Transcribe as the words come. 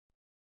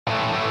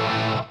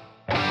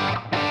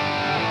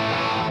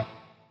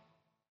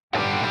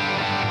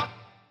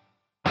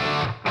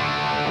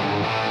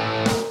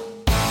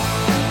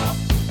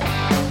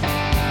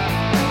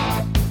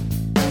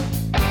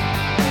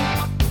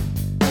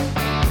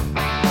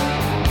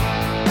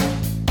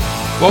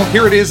Well,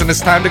 here it is, and it's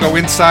time to go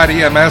inside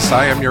EMS.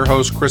 I am your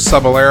host, Chris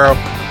Saballero,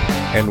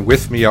 and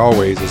with me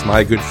always is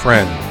my good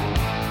friend,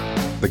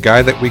 the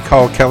guy that we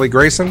call Kelly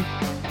Grayson.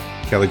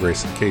 Kelly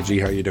Grayson,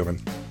 KG, how you doing?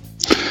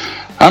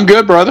 I'm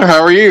good, brother.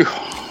 How are you?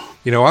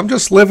 You know, I'm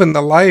just living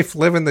the life,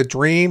 living the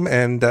dream,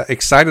 and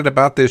excited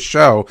about this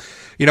show.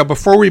 You know,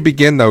 before we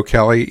begin, though,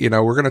 Kelly, you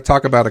know, we're going to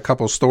talk about a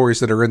couple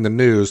stories that are in the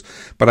news,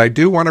 but I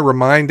do want to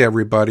remind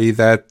everybody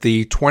that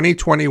the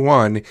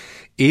 2021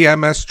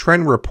 EMS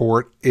Trend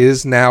Report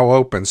is now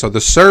open. So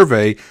the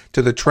survey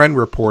to the Trend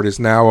Report is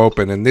now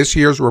open, and this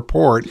year's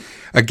report,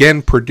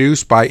 again,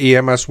 produced by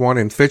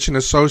EMS1 and Fitch &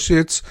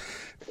 Associates,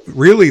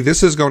 really,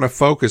 this is going to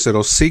focus.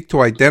 It'll seek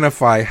to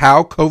identify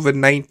how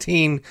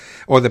COVID-19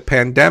 or the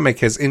pandemic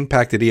has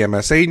impacted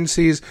EMS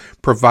agencies,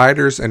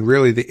 providers, and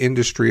really the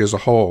industry as a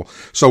whole.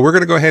 So we're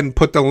going to go ahead and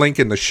put the link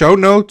in the show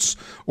notes,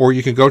 or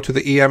you can go to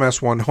the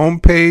EMS1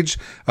 homepage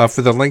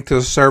for the link to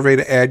the survey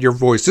to add your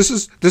voice. This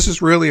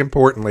is really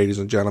important, ladies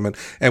and gentlemen,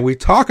 and we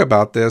talk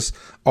about this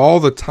all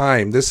the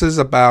time. This is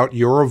about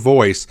your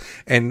voice,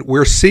 and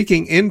we're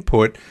seeking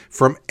input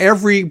from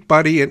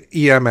everybody in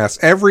EMS,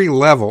 every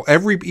level,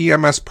 every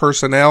EMS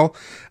personnel,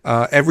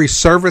 every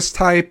service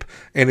type,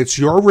 and it's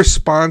your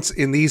response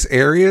in these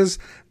areas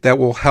that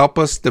will help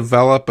us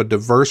develop a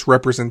diverse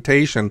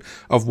representation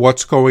of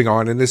what's going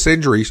on in this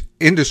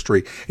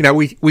industry. You know,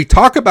 we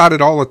talk about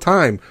it all the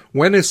time.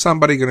 When is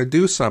somebody going to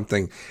do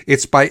something?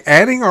 It's by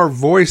adding our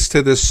voice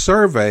to this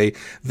survey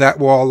that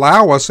will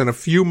allow us in a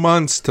few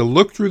months to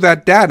look through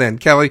that data. And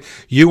Kelly,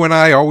 you and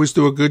I always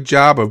do a good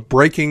job of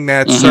breaking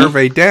that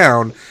survey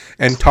down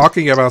and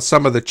talking about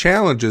some of the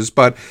challenges.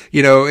 But,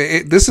 you know,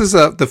 this is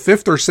the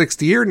fifth or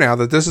sixth year now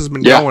that this has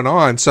been going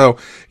on. So,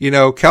 you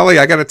know, Kelly,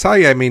 I got to tell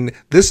you, I mean,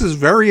 this is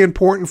very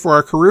important for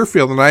our career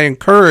field. And I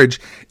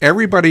encourage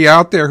everybody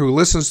out there who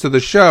listens to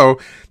the show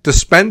to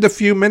spend a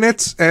few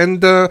minutes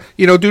and,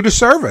 you know, do the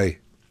survey.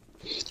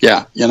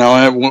 Yeah. You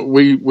know,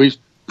 we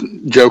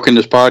joke in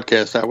this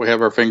podcast that we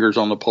have our fingers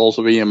on the pulse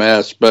of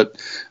EMS, but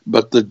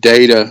the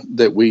data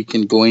that we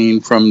can glean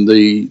from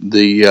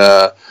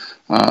the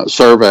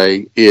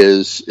survey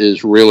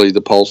is really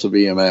the pulse of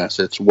EMS.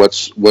 It's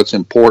what's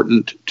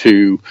important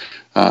to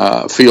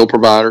field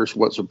providers,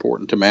 what's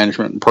important to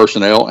management and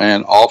personnel,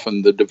 and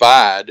often the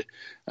divide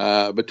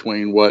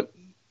between what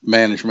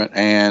management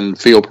and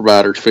field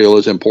providers feel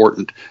is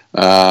important,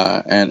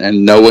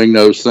 and knowing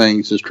those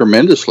things is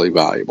tremendously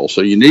valuable.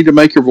 So you need to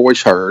make your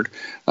voice heard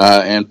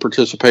and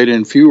participate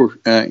in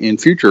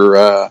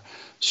future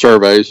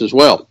surveys as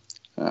well.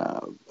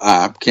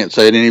 I can't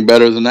say it any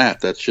better than that.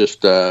 That's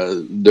just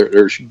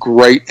there's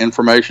great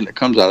information that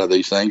comes out of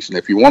these things, and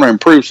if you want to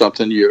improve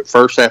something, you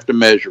first have to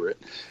measure it,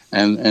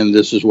 and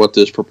this is what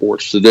this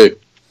purports to do.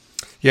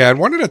 Yeah, and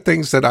one of the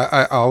things that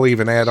I'll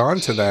even add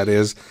on to that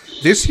is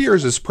this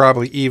year's is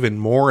probably even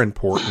more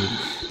important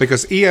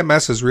because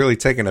EMS has really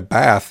taken a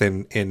bath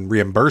in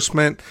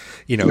reimbursement,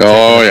 you know,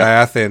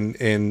 bath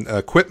in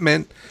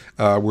equipment.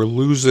 We're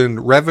losing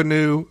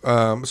revenue.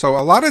 So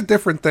a lot of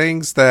different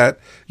things that,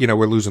 you know,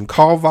 we're losing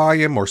call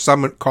volume or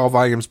some call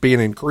volumes being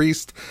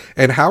increased.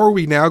 And how are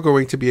we now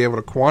going to be able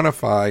to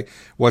quantify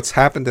what's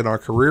happened in our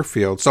career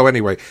field? So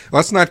anyway,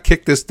 let's not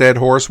kick this dead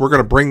horse. We're going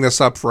to bring this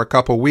up for a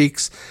couple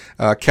weeks.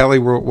 Kelly,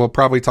 we'll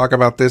probably talk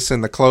about this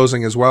in the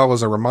closing as well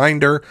as a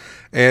reminder.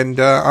 And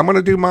I'm going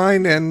to do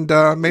mine, and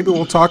maybe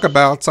we'll talk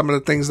about some of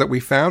the things that we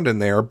found in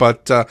there.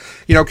 But,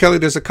 you know, Kelly,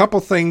 there's a couple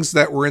things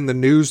that were in the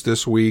news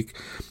this week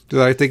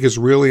that I think is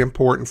really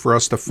important for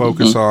us to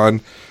focus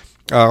on.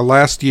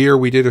 Last year,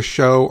 we did a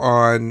show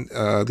on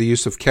the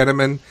use of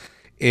ketamine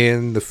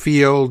in the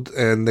field,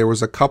 and there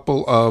was a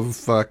couple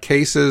of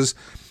cases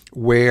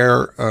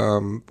where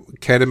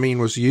ketamine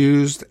was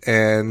used,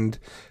 and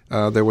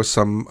there was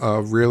some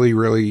really,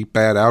 really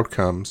bad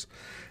outcomes.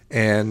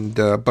 And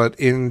but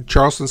in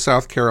Charleston,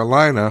 South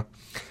Carolina,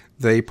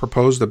 they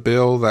proposed a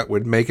bill that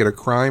would make it a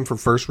crime for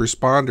first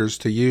responders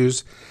to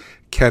use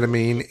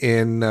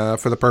ketamine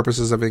for the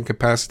purposes of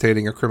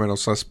incapacitating a criminal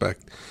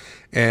suspect.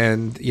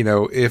 And, you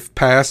know, if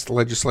passed,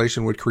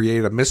 legislation would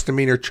create a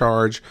misdemeanor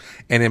charge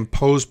and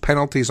impose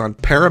penalties on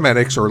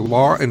paramedics or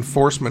law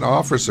enforcement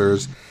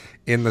officers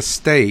in the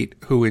state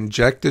who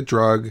inject a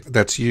drug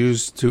that's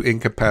used to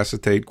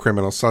incapacitate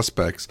criminal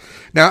suspects.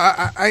 Now,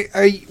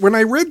 I when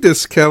I read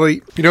this,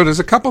 Kelly, you know, there's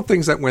a couple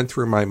things that went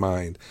through my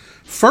mind.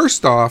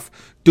 First off,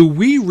 do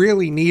we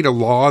really need a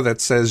law that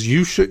says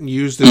you shouldn't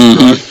use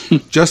this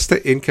drug just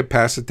to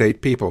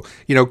incapacitate people?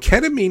 You know,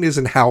 ketamine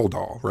isn't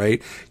Haldol,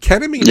 right?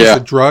 Ketamine is a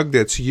drug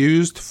that's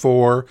used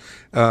for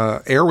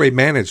airway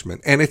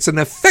management, and it's an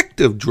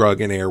effective drug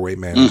in airway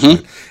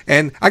management.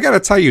 And I got to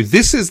tell you,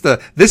 this is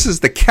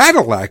the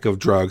Cadillac of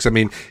drugs. I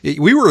mean,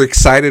 we were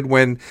excited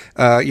when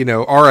you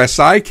know,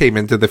 RSI came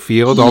into the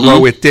field,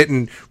 although it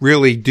didn't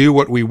really do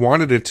what we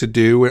wanted it to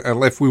do.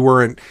 If we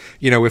weren't,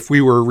 you know, if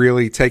we were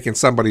really taking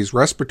somebody's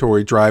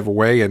respiratory drive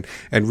away and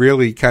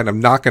really kind of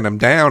knocking them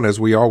down, as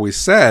we always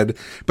said. dead.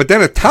 But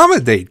then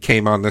etomidate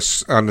came on the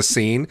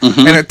scene,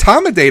 Mm-hmm. and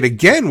etomidate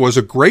again was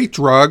a great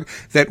drug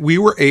that we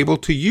were able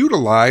to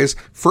utilize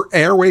for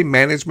airway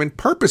management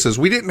purposes.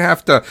 We didn't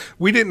have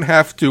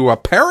to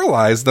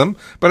paralyze them,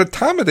 but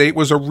etomidate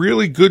was a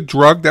really good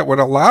drug that would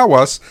allow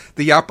us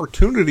the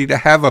opportunity to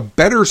have a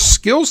better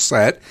skill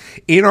set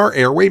in our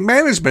airway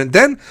management.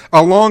 Then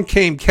along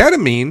came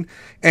ketamine.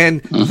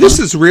 And this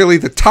is really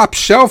the top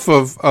shelf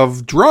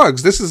of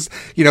drugs. This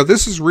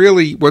is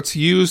really what's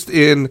used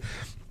in,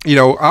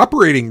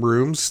 operating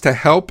rooms to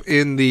help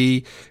in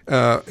the,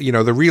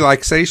 the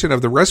relaxation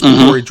of the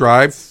respiratory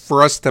drive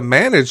for us to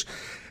manage.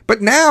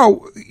 But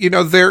now,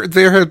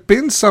 there have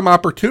been some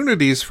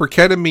opportunities for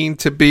ketamine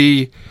to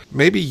be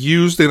maybe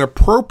used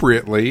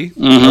inappropriately.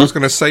 I was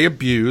going to say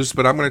abused,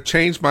 but I'm going to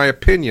change my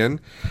opinion.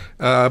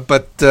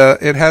 But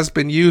it has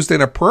been used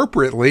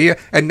inappropriately.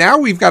 And now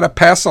we've got to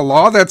pass a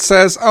law that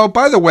says, oh,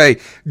 by the way,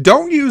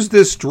 don't use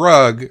this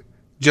drug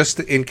just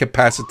to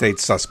incapacitate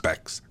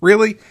suspects.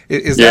 Really?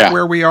 Is that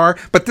where we are?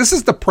 But this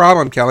is the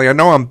problem, Kelly. I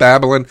know I'm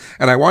babbling,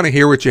 and I want to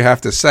hear what you have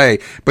to say,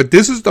 but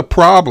this is the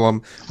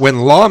problem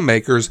when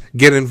lawmakers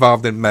get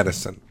involved in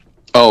medicine.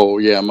 Oh,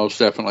 yeah, most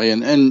definitely.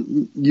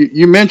 And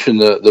you mentioned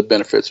the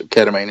benefits of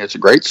ketamine. It's a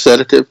great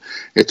sedative.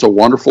 It's a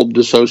wonderful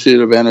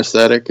dissociative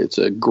anesthetic. It's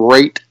a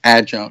great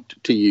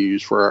adjunct to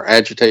use for our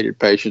agitated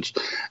patients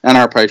and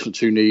our patients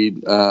who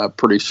need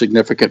pretty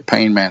significant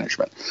pain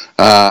management.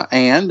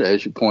 And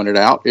as you pointed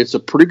out, it's a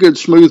pretty good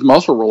smooth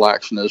muscle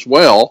relaxant as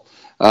well.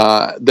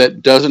 That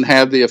doesn't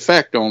have the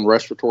effect on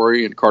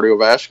respiratory and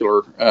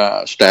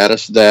cardiovascular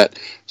status that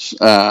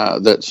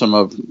some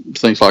of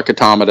things like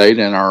etomidate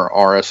and our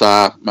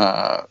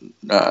RSI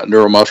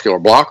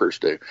neuromuscular blockers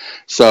do.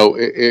 So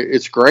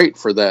it's great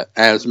for that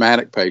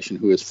asthmatic patient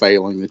who is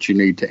failing that you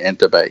need to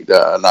intubate.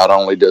 Not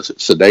only does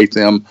it sedate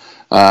them,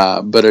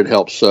 but it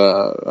helps with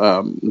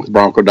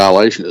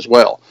bronchodilation as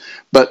well.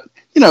 But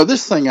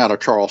this thing out of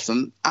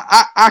Charleston,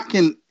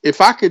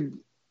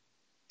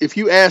 if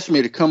you asked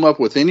me to come up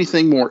with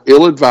anything more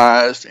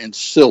ill-advised and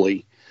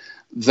silly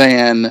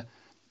than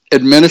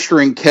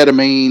administering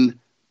ketamine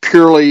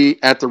purely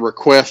at the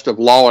request of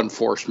law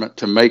enforcement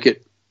to make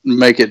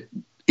it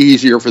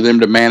easier for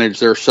them to manage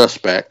their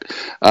suspect,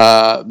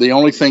 the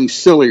only thing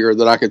sillier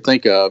that I could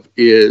think of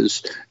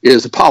is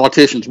the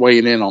politicians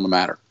weighing in on the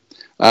matter.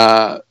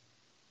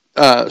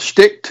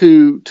 Stick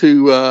to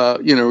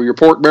your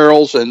pork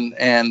barrels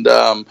and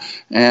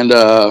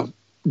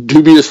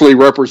dubiously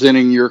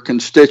representing your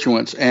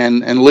constituents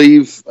and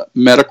leave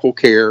medical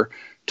care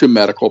to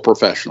medical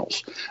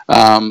professionals.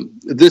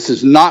 This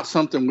is not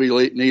something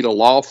we need a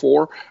law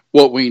for.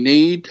 What we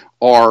need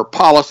are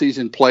policies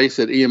in place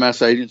at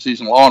EMS agencies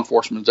and law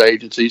enforcement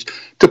agencies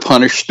to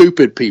punish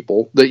stupid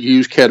people that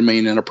use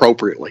ketamine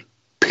inappropriately,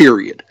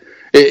 period.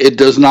 It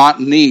does not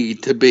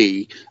need to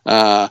be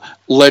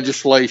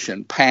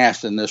legislation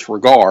passed in this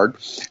regard.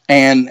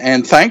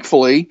 And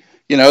thankfully,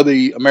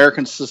 the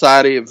American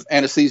Society of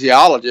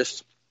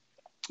Anesthesiologists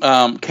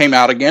came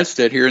out against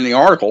it here in the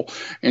article.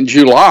 In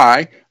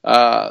July,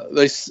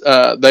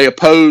 they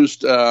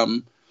opposed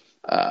the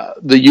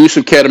use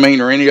of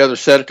ketamine or any other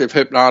sedative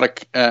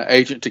hypnotic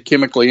agent to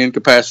chemically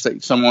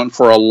incapacitate someone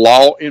for a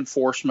law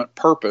enforcement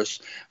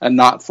purpose and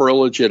not for a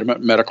legitimate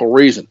medical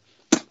reason.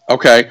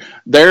 Okay,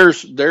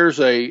 there's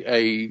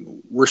a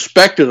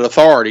respected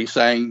authority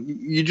saying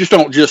you just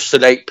don't just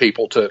sedate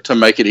people to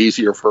make it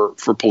easier for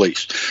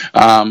police.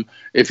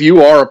 If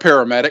you are a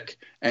paramedic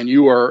and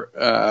you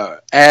are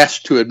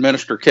asked to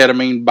administer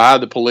ketamine by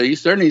the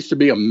police, there needs to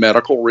be a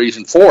medical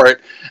reason for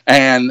it,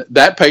 and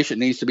that patient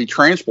needs to be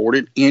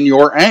transported in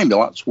your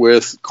ambulance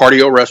with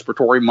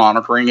cardiorespiratory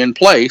monitoring in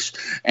place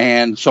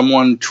and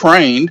someone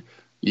trained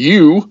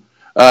to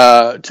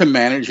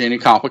manage any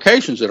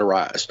complications that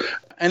arise.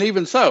 And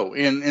even so,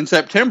 in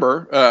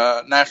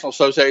September, National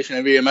Association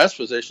of EMS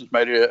Physicians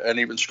made an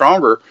even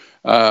stronger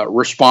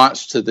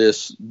response to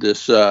this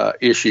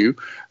issue,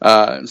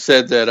 and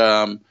said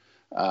that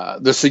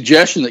the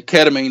suggestion that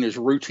ketamine is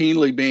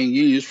routinely being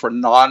used for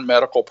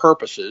non-medical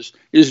purposes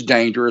is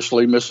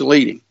dangerously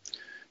misleading.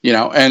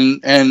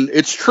 And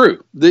it's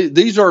true.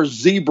 These are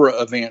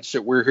zebra events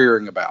that we're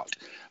hearing about.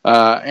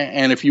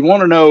 And if you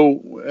want to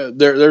know,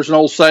 there's an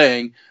old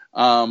saying,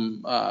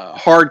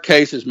 hard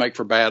cases make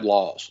for bad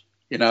laws.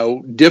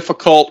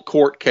 Difficult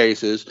court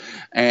cases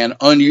and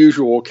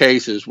unusual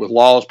cases with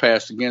laws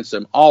passed against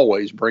them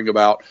always bring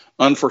about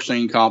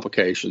unforeseen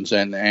complications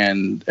and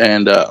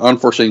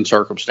unforeseen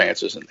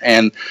circumstances,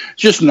 and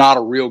just not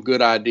a real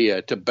good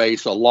idea to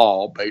base a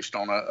law based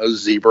on a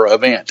zebra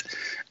event,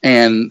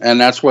 and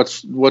that's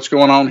what's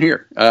going on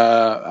here.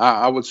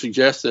 I would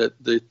suggest that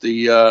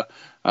the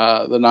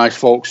nice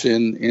folks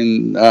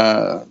in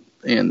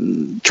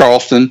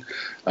Charleston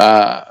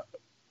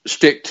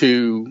stick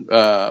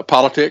to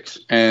politics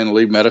and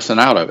leave medicine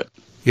out of it.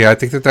 Yeah, I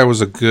think that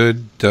was a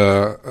good.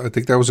 I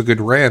think that was a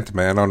good rant,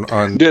 man.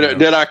 On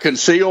Did I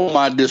conceal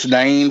my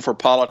disdain for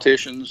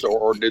politicians,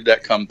 or did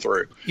that come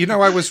through?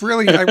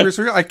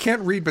 I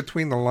can't read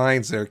between the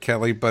lines there,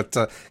 Kelly. But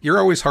you're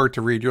always hard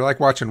to read. You're like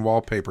watching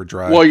wallpaper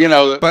dry.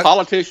 Well,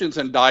 politicians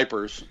and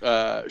diapers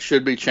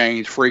should be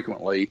changed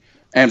frequently,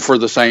 and for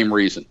the same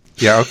reason.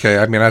 Yeah, okay.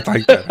 I mean, I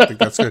like that. I think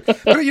that's good.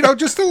 But,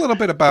 just a little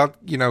bit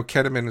about,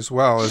 ketamine as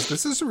well.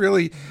 This is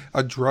really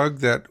a drug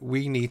that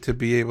we need to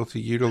be able to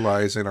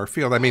utilize in our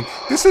field. I mean,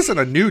 this isn't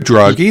a new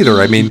drug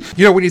either. I mean,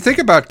 when you think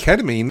about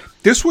ketamine,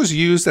 this was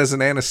used as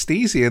an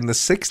anesthesia in the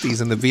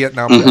 60s in the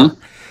Vietnam War.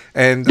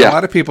 And a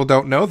lot of people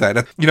don't know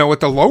that. With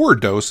the lower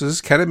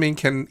doses, ketamine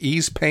can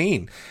ease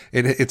pain.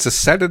 It's a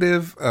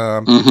sedative,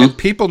 and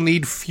people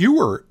need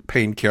fewer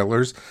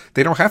painkillers.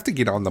 They don't have to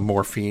get on the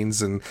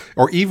morphines,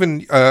 or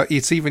even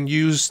it's even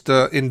used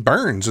in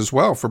burns as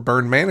well for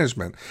burn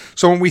management.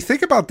 So when we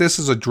think about this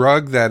as a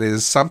drug that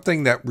is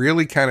something that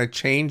really kind of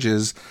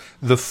changes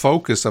the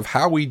focus of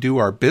how we do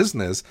our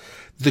business,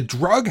 the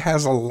drug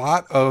has a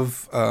lot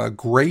of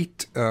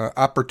great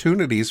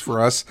opportunities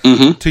for us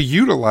to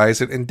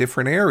utilize it in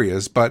different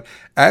areas. But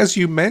as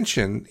you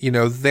mentioned,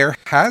 there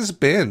has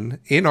been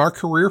in our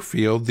career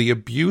field the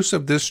abuse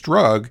of this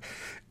drug,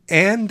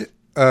 and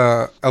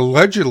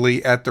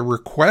allegedly at the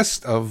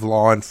request of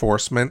law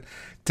enforcement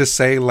to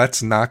say,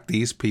 let's knock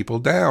these people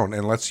down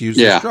and let's use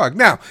this drug.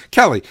 Now,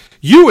 Kelly,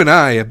 you and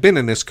I have been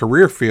in this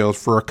career field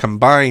for a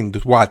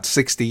combined,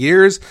 60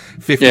 years,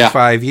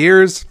 55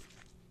 years.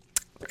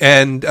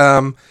 And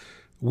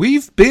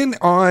we've been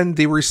on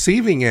the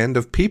receiving end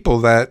of people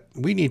that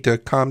we need to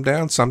calm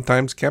down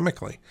sometimes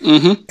chemically.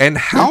 And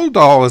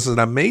Haldol is an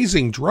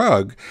amazing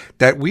drug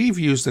that we've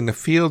used in the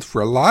field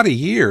for a lot of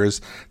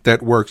years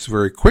that works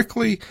very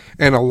quickly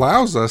and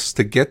allows us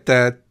to get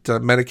that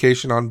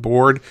medication on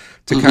board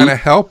to kind of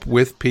help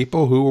with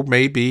people who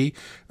may be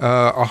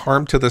a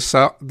harm to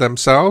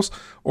themselves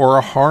or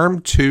a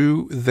harm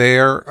to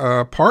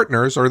their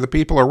partners or the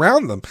people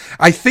around them.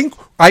 I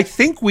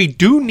think we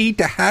do need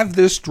to have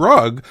this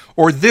drug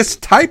or this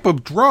type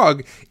of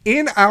drug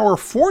in our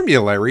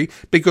formulary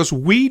because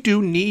we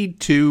do need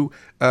to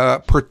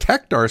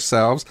protect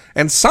ourselves,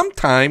 and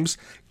sometimes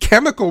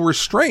chemical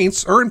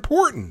restraints are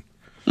important.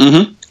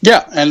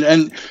 Yeah,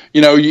 and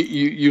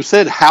you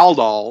said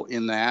Haldol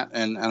in that,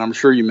 and I'm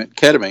sure you meant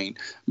ketamine,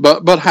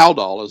 but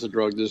Haldol is a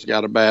drug that's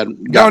got a bad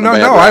No.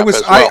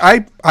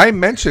 I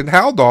mentioned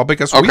Haldol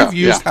because we've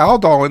used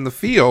Haldol in the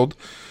field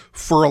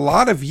for a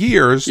lot of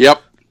years.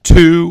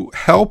 To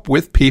help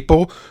with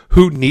people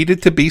who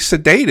needed to be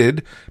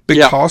sedated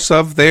because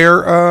of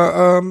their,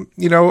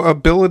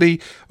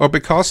 ability or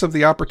because of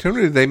the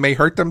opportunity they may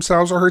hurt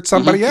themselves or hurt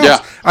somebody else.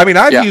 Yeah. I mean,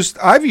 I've used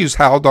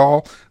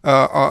Haldol,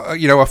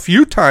 a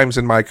few times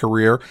in my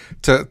career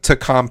to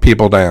calm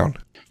people down.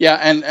 Yeah,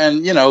 and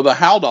the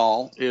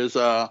Haldol is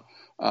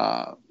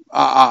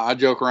I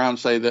joke around and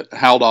say that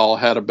Haldol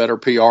had a better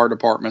PR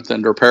department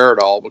than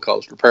droperidol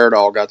because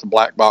droperidol got the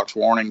black box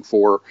warning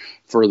for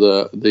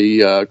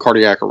the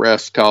cardiac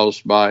arrest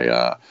caused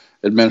by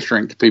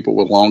administering to people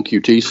with long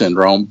QT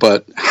syndrome.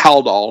 But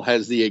Haldol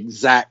has the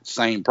exact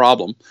same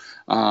problem,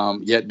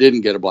 yet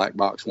didn't get a black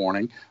box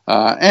warning.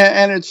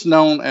 And it's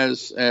known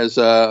as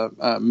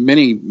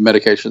many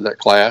medications of that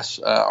class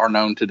are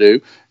known to do,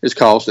 is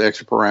cause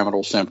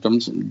extrapyramidal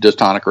symptoms and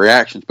dystonic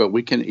reactions, but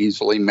we can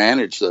easily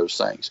manage those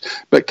things.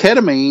 But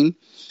ketamine,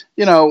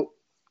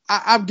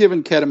 I've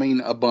given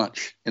ketamine a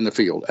bunch in the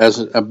field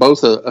as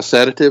both a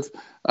sedative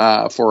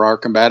for our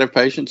combative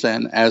patients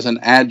and as an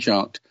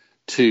adjunct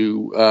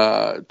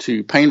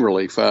to pain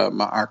relief,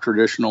 our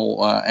traditional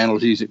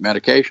analgesic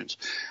medications.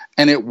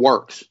 And it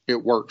works.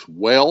 It works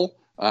well.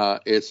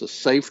 It's a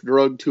safe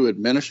drug to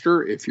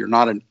administer if you're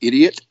not an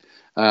idiot.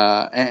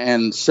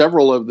 And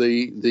several of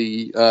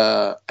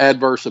the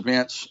adverse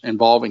events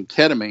involving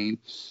ketamine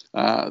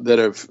that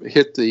have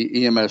hit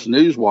the EMS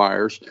news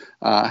wires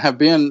have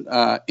been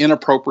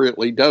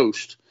inappropriately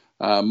dosed,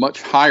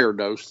 much higher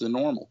dose than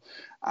normal.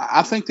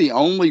 I think the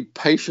only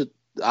patient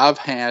I've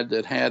had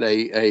that had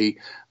a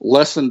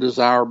less than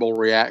desirable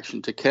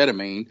reaction to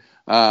ketamine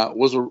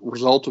was a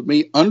result of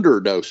me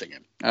underdosing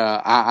him.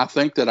 I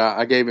think that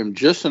I gave him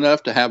just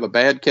enough to have a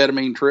bad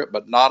ketamine trip,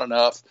 but not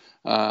enough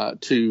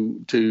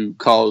to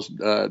cause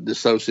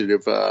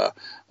dissociative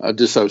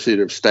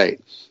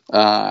state.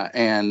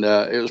 And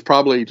it was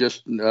probably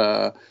just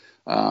a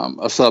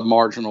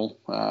submarginal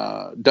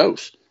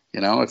dose.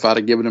 If I'd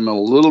have given him a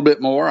little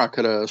bit more, I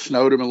could have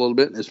snowed him a little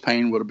bit and his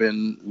pain would have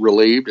been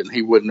relieved and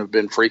he wouldn't have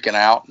been freaking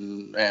out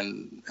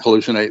and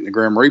hallucinating the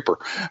Grim Reaper.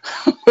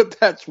 But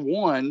that's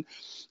one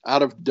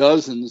out of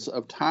dozens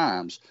of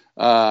times.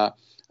 Now,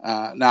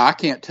 I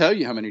can't tell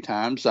you how many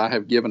times I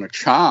have given a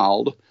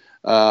child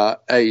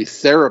a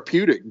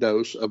therapeutic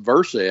dose of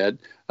Versed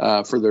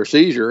for their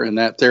seizure, and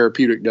that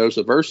therapeutic dose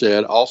of Versed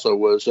also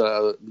was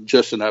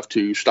just enough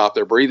to stop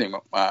their breathing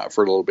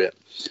for a little bit.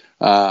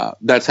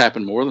 That's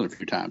happened more than a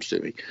few times to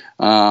me.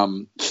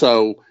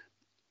 So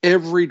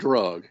every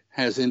drug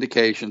has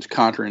indications,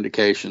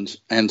 contraindications,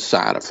 and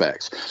side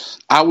effects.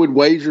 I would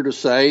wager to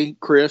say,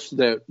 Chris,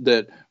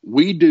 that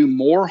we do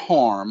more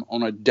harm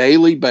on a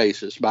daily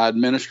basis by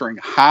administering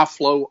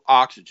high-flow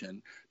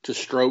oxygen to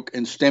stroke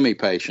and STEMI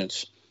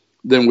patients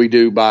than we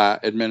do by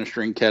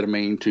administering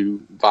ketamine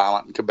to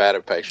violent and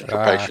combative patients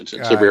or patients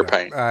in severe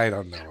pain. I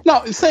don't know. No,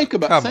 think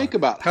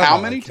about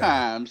how many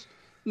times.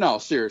 No,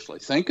 seriously,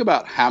 think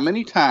about how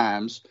many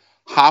times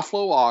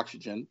high-flow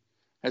oxygen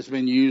has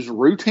been used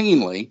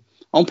routinely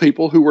on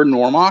people who were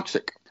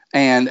normoxic,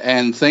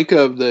 and think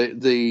of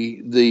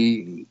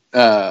the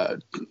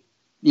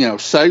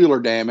cellular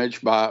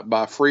damage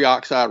by free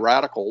oxide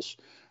radicals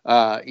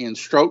in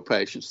stroke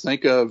patients.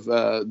 Think of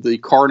the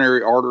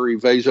coronary artery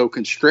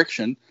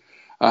vasoconstriction.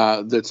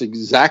 That's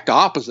exact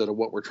opposite of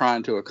what we're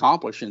trying to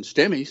accomplish in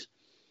STEMIs.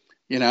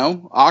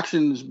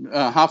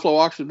 High flow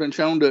oxygen has been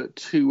shown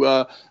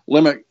to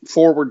limit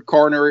forward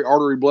coronary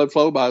artery blood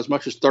flow by as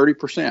much as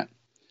 30%.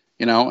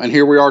 And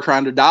here we are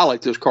trying to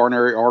dilate those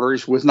coronary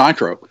arteries with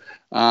nitro.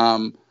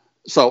 And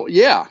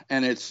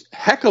it's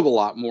heck of a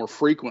lot more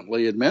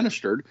frequently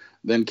administered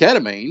than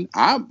ketamine.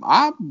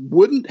 I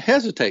wouldn't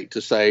hesitate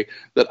to say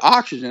that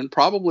oxygen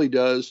probably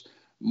does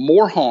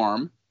more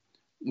harm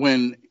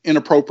when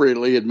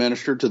inappropriately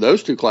administered to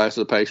those two classes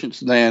of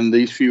patients than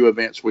these few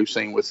events we've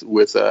seen with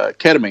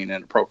ketamine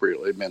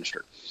inappropriately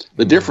administered.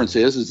 The difference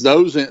is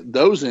those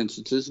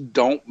instances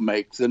don't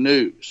make the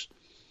news.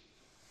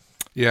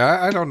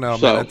 Yeah, I don't know,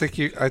 man.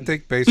 I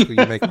think basically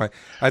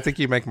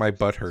you make my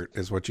butt hurt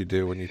is what you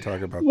do when you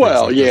talk about.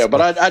 Well, like yeah,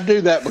 but I do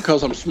that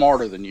because I'm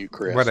smarter than you,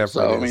 Chris.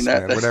 Whatever it is,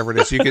 whatever it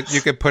is,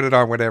 you could put it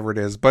on whatever it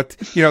is. But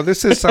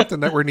this is something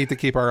that we need to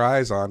keep our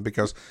eyes on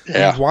because we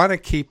want to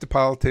keep the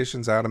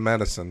politicians out of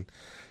medicine.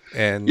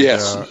 And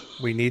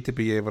we need to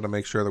be able to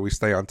make sure that we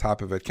stay on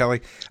top of it.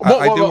 Kelly,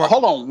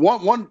 hold on.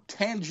 One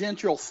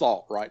tangential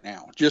thought right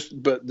now.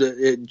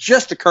 It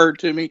just occurred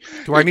to me.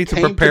 Do I need to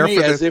prepare for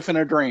this? As if in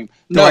a dream.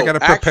 Do I got to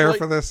prepare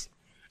for this?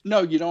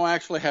 No, you don't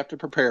actually have to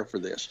prepare for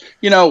this.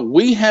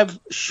 We have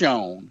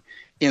shown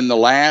in the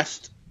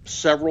last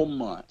several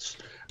months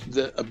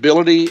the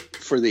ability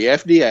for the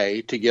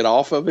FDA to get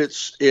off of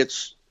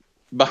its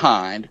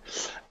behind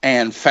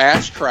and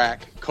fast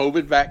track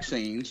COVID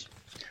vaccines.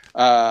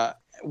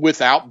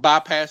 Without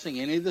bypassing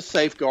any of the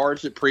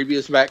safeguards that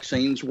previous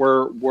vaccines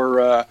were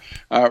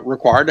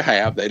required to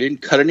have. They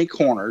didn't cut any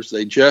corners.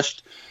 They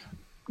just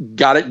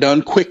got it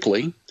done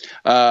quickly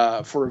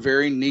for a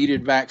very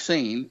needed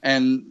vaccine,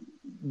 and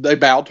they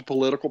bowed to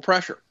political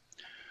pressure.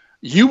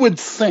 You would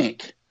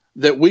think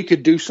that we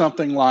could do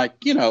something like,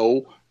 get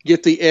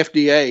the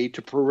FDA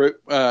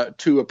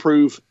to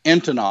approve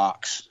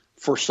Entonox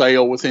for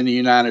sale within the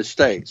United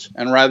States.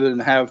 And rather than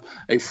have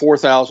a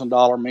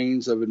 $4,000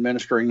 means of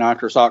administering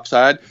nitrous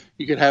oxide,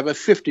 you could have a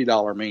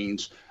 $50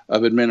 means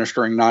of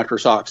administering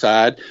nitrous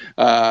oxide,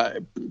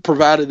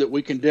 provided that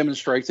we can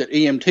demonstrate that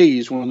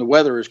EMTs, when the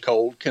weather is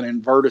cold, can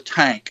invert a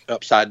tank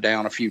upside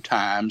down a few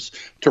times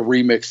to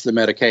remix the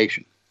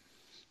medication.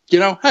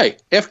 Hey,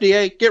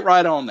 FDA, get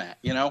right on that.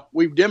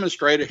 We've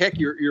demonstrated, heck,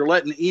 you're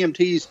letting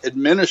EMTs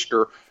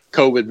administer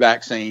COVID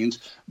vaccines,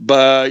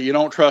 but you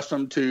don't trust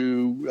them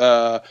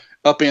to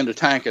upend a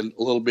tank a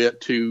little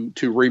bit to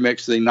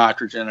remix the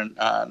nitrogen and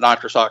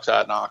nitrous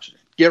oxide and oxygen.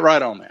 Get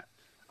right on that.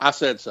 I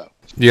said so.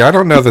 Yeah, I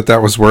don't know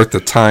that was worth the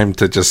time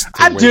to just.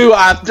 I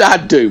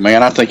do,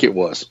 man. I think it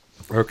was.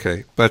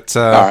 Okay, but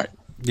all right.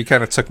 You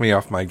kind of took me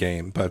off my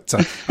game, but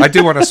I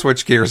do want to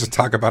switch gears and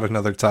talk about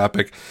another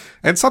topic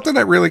and something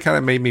that really kind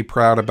of made me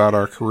proud about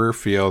our career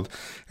field.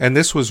 And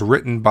this was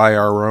written by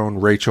our own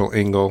Rachel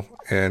Engel,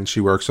 and she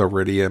works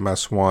over at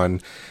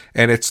EMS1.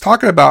 And it's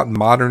talking about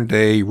modern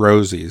day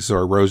Rosies,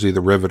 or Rosie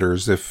the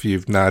Riveters, if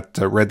you've not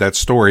read that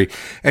story.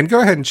 And go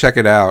ahead and check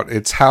it out.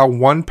 It's how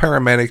one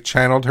paramedic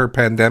channeled her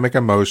pandemic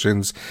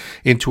emotions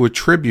into a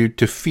tribute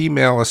to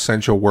female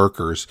essential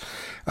workers.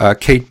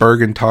 Kate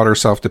Bergen taught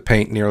herself to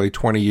paint nearly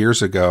 20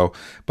 years ago,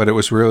 but it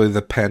was really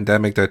the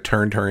pandemic that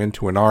turned her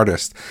into an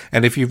artist.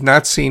 And if you've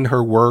not seen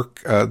her work,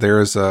 there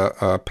is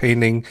a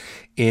painting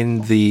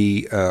in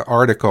the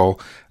article,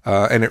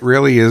 and it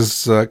really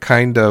is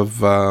kind of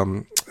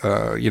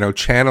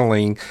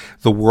channeling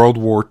the World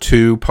War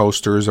II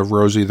posters of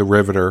Rosie the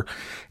Riveter.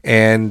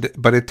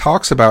 But it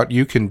talks about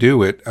you can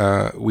do it.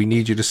 We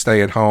need you to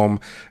stay at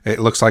home. It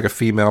looks like a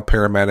female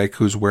paramedic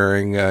who's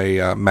wearing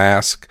a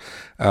mask.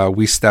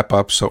 We step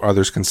up so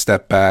others can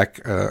step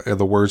back, are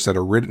the words that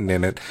are written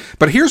in it.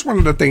 But here's one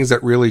of the things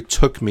that really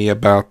took me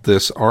about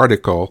this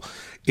article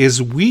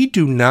is we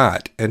do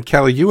not, and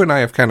Kelly, you and I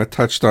have kind of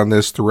touched on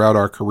this throughout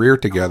our career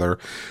together,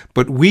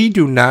 but we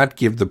do not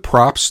give the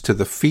props to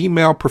the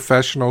female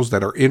professionals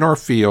that are in our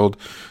field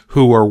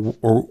who are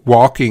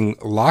walking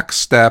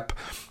lockstep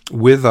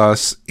with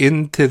us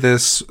into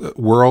this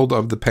world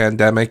of the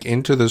pandemic,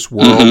 into this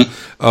world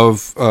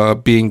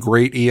of being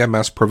great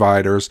EMS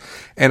providers.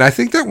 And I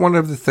think that one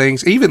of the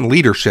things, even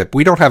leadership,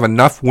 we don't have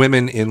enough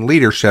women in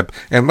leadership.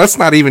 And let's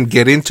not even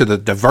get into the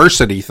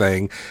diversity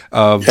thing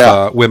of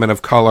women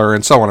of color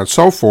and so on and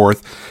so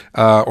forth,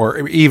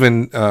 or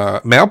even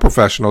male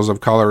professionals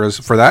of color, as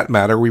for that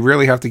matter. We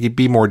really have to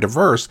be more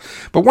diverse.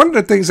 But one of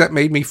the things that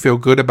made me feel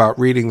good about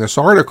reading this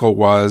article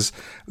was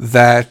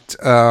that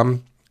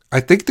I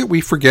think that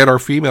we forget our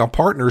female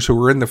partners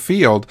who are in the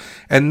field.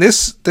 And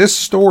this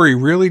story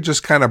really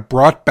just kind of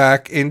brought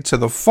back into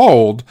the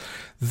fold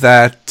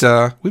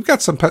that we've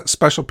got some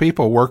special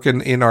people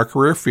working in our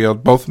career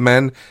field, both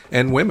men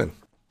and women.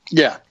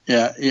 Yeah,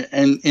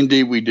 and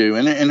indeed we do.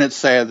 And it's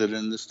sad that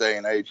in this day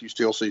and age, you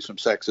still see some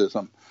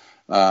sexism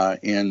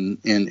in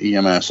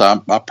EMS.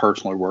 I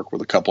personally work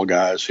with a couple of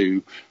guys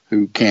who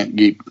can't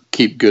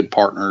keep good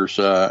partners,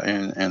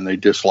 and they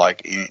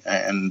dislike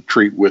and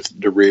treat with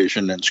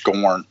derision and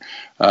scorn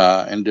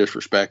and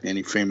disrespect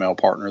any female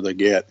partner they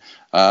get.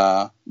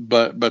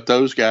 But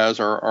those guys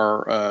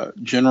are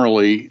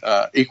generally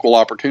equal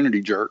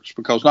opportunity jerks,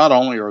 because not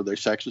only are they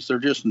sexist, they're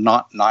just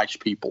not nice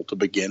people to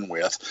begin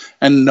with,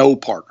 and no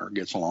partner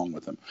gets along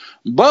with them.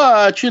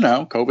 But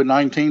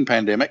COVID-19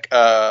 pandemic,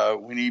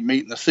 we need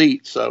meat in the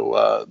seat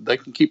so they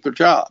can keep their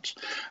jobs.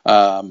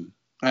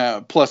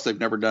 Plus, they've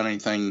never done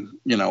anything,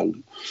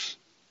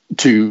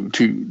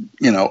 to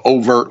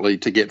overtly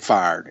to get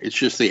fired. It's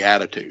just the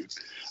attitude.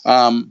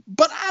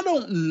 But I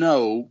don't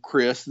know,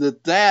 Chris,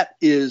 that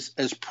is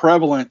as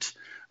prevalent.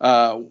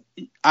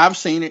 I've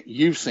seen it.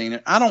 You've seen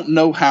it. I don't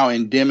know how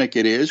endemic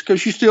it is,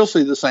 because you still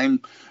see the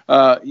same.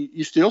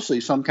 You still see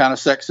some kind of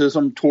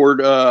sexism toward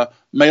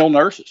male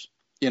nurses.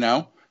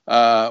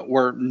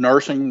 Where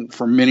nursing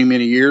for many,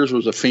 many years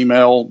was a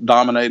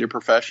female-dominated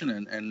profession,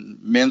 and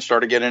men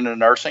started getting into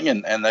nursing,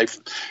 and they,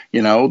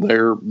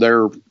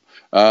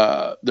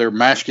 their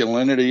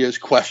masculinity is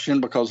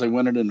questioned because they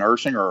went into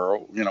nursing, or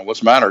what's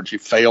the matter? Did you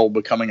fail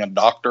becoming a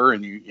doctor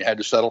and you had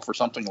to settle for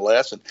something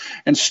less,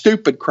 and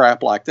stupid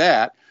crap like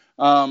that.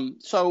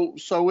 So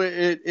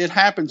it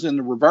happens in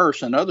the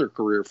reverse in other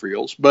career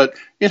fields, but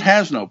it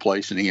has no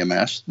place in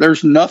EMS.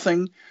 There's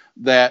nothing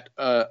that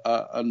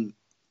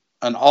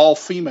an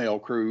all-female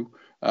crew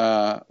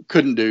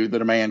couldn't do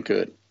that a man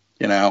could.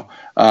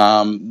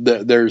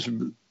 There's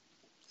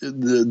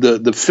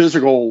the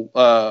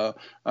physical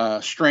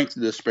strength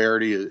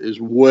disparity is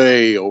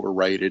way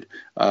overrated,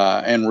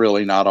 and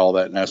really not all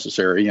that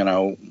necessary.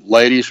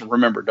 Ladies,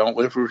 remember, don't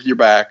lift with your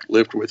back,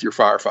 lift with your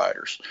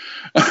firefighters.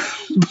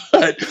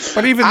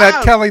 but even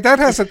that, Kelly, that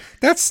has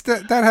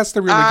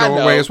to really go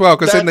away as well,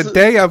 because in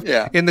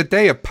the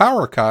day of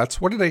power cuts,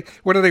 what are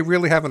they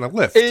really having to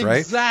lift?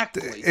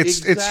 Exactly. Right?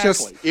 It's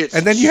just, it's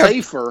and then you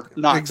safer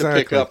not to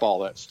pick up all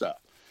that stuff.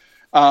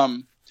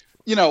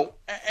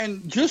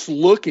 And just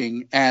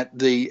looking at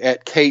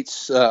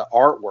Kate's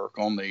artwork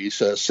on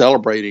these,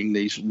 celebrating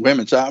these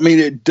women,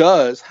 it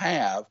does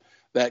have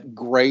that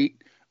great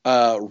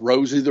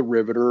Rosie the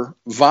Riveter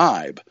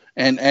vibe,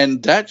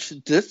 and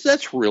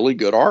that's really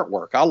good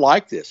artwork. I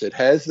like this. It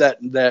has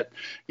that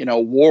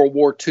World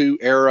War II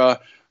era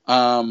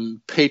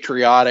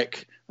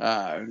patriotic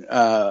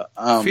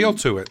feel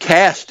to it,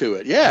 cast to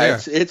it. Yeah.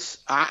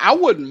 I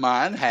wouldn't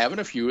mind having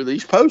a few of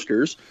these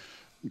posters,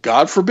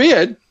 God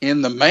forbid,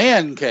 in the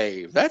man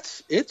cave.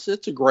 It's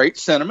a great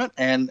sentiment,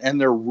 and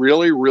they're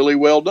really, really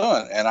well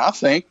done. And I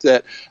think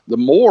that the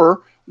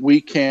more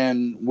we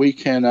can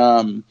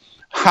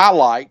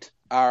highlight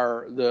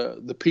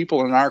the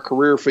people in our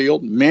career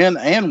field, men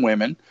and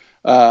women,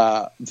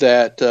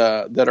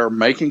 that are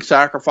making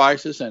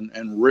sacrifices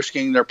and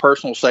risking their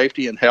personal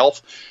safety and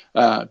health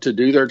to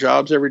do their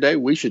jobs every day,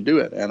 we should do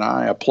it. And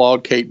I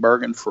applaud Kate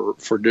Bergen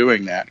for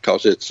doing that,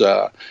 because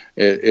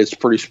it's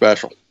pretty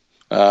special.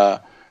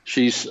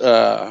 She's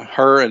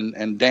her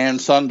and Dan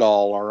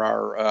Sundahl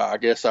are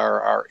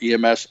our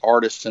EMS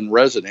artists in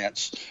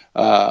residence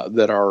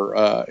that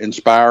are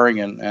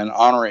inspiring and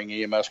honoring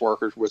EMS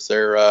workers with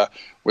their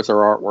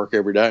artwork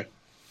every day.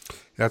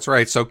 That's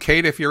right. So,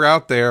 Kate, if you're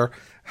out there,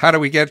 how do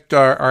we get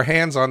our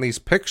hands on these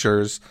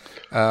pictures?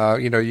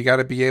 You got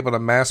to be able to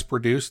mass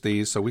produce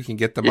these so we can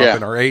get them up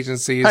in our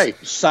agencies. Hey,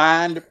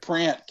 signed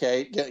print,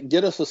 Kate.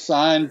 Get us a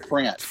signed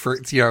print for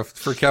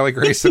Kelly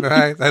Grayson and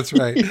I. That's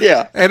right.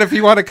 Yeah. And if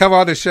you want to come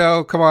on the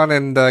show, come on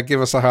and give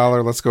us a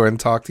holler. Let's go ahead and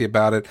talk to you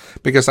about it,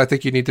 because I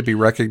think you need to be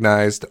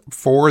recognized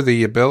for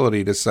the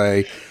ability to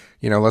say,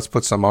 let's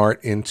put some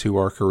art into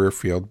our career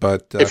field.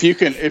 But if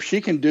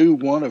she can do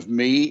one of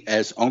me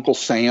as Uncle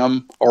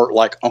Sam or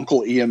like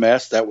Uncle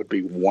EMS, that would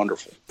be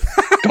wonderful.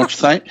 Don't you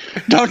think?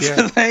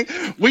 You think?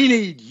 We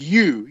need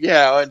you.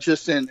 Yeah,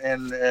 just in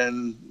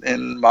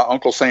my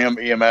Uncle Sam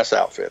EMS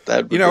outfit.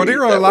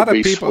 There are a lot of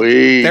people.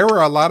 Sweet. There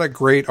were a lot of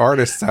great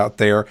artists out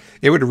there.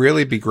 It would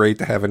really be great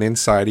to have an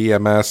inside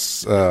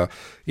EMS,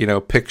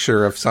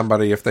 picture of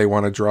somebody if they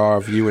want to draw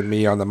of you and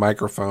me on the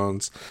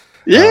microphones.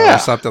 Yeah. or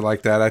something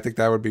like that. I think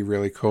that would be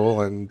really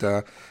cool. And,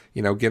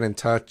 get in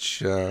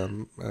touch.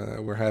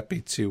 We're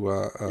happy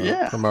to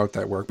promote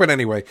that work. But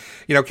anyway,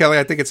 Kelly,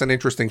 I think it's an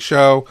interesting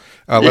show.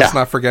 Let's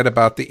not forget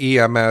about the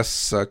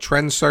EMS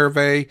trend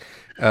survey.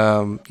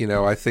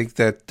 I think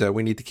that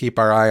we need to keep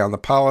our eye on the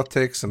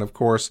politics, and of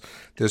course,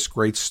 this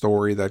great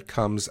story that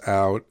comes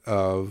out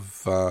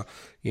of the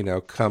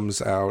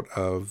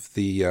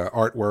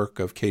artwork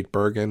of Kate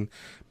Bergen.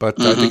 But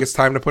I think it's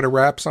time to put a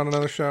wraps on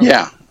another show.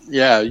 Yeah.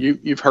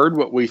 You've heard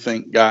what we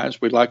think,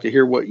 guys. We'd like to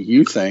hear what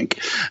you think,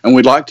 and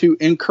we'd like to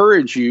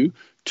encourage you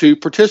to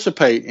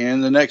participate in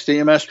the next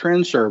EMS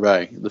trend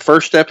survey. The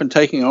first step in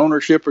taking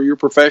ownership of your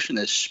profession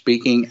is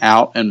speaking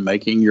out and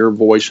making your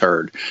voice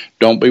heard.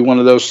 Don't be one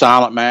of those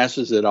silent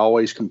masses that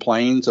always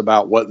complains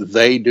about what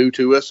they do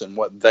to us and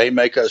what they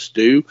make us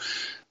do.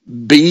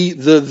 Be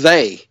the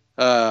they.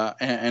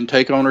 And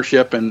take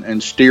ownership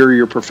and steer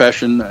your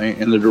profession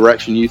in the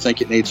direction you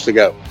think it needs to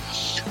go.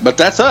 But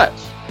that's us.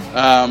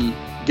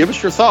 Give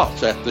us your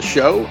thoughts at the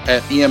show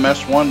at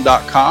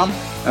EMS1.com.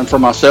 And for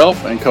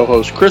myself and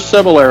co-host Chris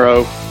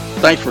Cebollero,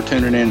 thanks for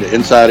tuning in to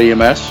Inside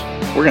EMS.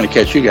 We're going to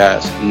catch you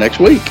guys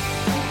next week.